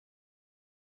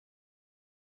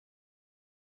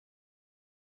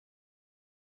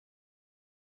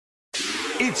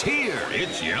It's here,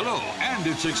 it's yellow, and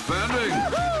it's expanding.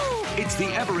 It's the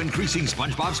ever-increasing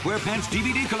SpongeBob SquarePants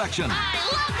DVD collection. I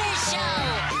love this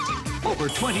show! Over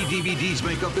 20 DVDs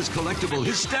make up this collectible,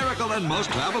 hysterical, and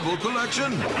most lovable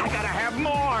collection. I gotta have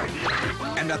more!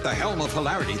 And at the helm of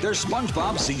hilarity, there's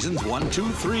SpongeBob Seasons 1, 2,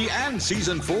 3, and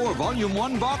Season 4 Volume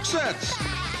 1 box sets.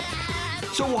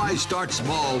 So why start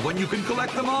small when you can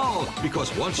collect them all?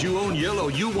 Because once you own yellow,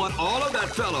 you want all of that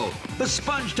fellow. The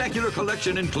Sponge-tacular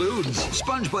collection includes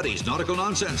Sponge Buddies, Nautical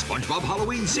Nonsense, SpongeBob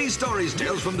Halloween, Sea Stories,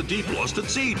 Tales from the Deep, Lost at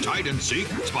Sea, Hide and Seek,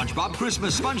 SpongeBob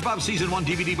Christmas, SpongeBob Season 1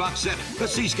 DVD box set, The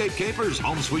Seascape Capers,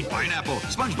 Home Sweet Pineapple,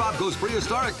 SpongeBob Goes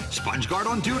Prehistoric, Sponge Guard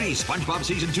on Duty, SpongeBob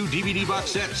Season 2 DVD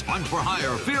box set, Sponge for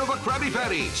Hire, Fear of a Krabby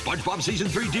Patty, SpongeBob Season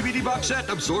 3 DVD box set,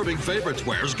 Absorbing Favorites,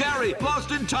 Where's Gary,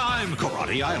 Lost in Time,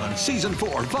 Karate Island, Season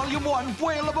 4, Volume 1,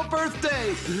 Whale of a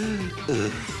Birthday.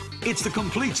 It's the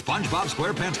complete SpongeBob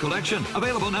SquarePants collection,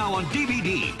 available now on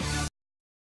DVD.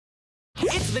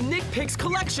 It's the Nick Picks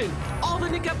collection. All the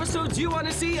Nick episodes you want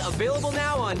to see, available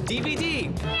now on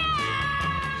DVD.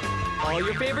 All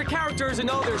your favorite characters in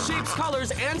all their shapes,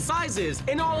 colors, and sizes.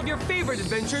 And all of your favorite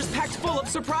adventures packed full of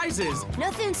surprises.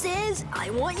 Nothing says, I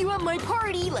want you at my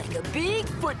party like a big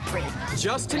footprint.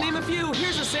 Just to name a few,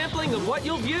 here's a sampling of what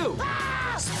you'll view.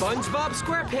 SpongeBob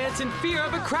SquarePants in Fear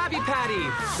of a Krabby Patty.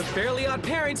 The Fairly Odd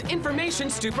Parents Information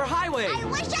Superhighway. I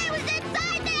wish I was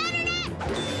inside the internet!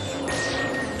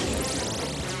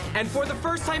 And for the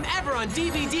first time ever on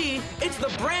DVD, it's the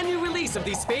brand new release of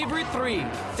these favorite three.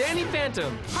 Danny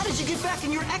Phantom. How did you get back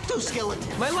in your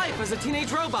ectoskeleton? My Life as a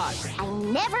Teenage Robot. I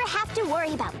never have to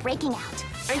worry about breaking out.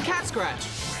 And Cat Scratch.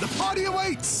 The party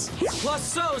awaits! Plus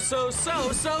so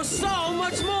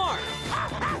much more!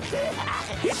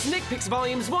 It's Nick Picks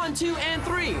Volumes 1, 2, and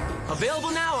 3.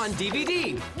 Available now on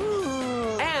DVD.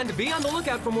 And be on the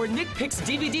lookout for more Nick Picks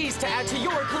DVDs to add to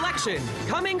your collection.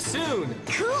 Coming soon.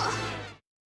 Cool!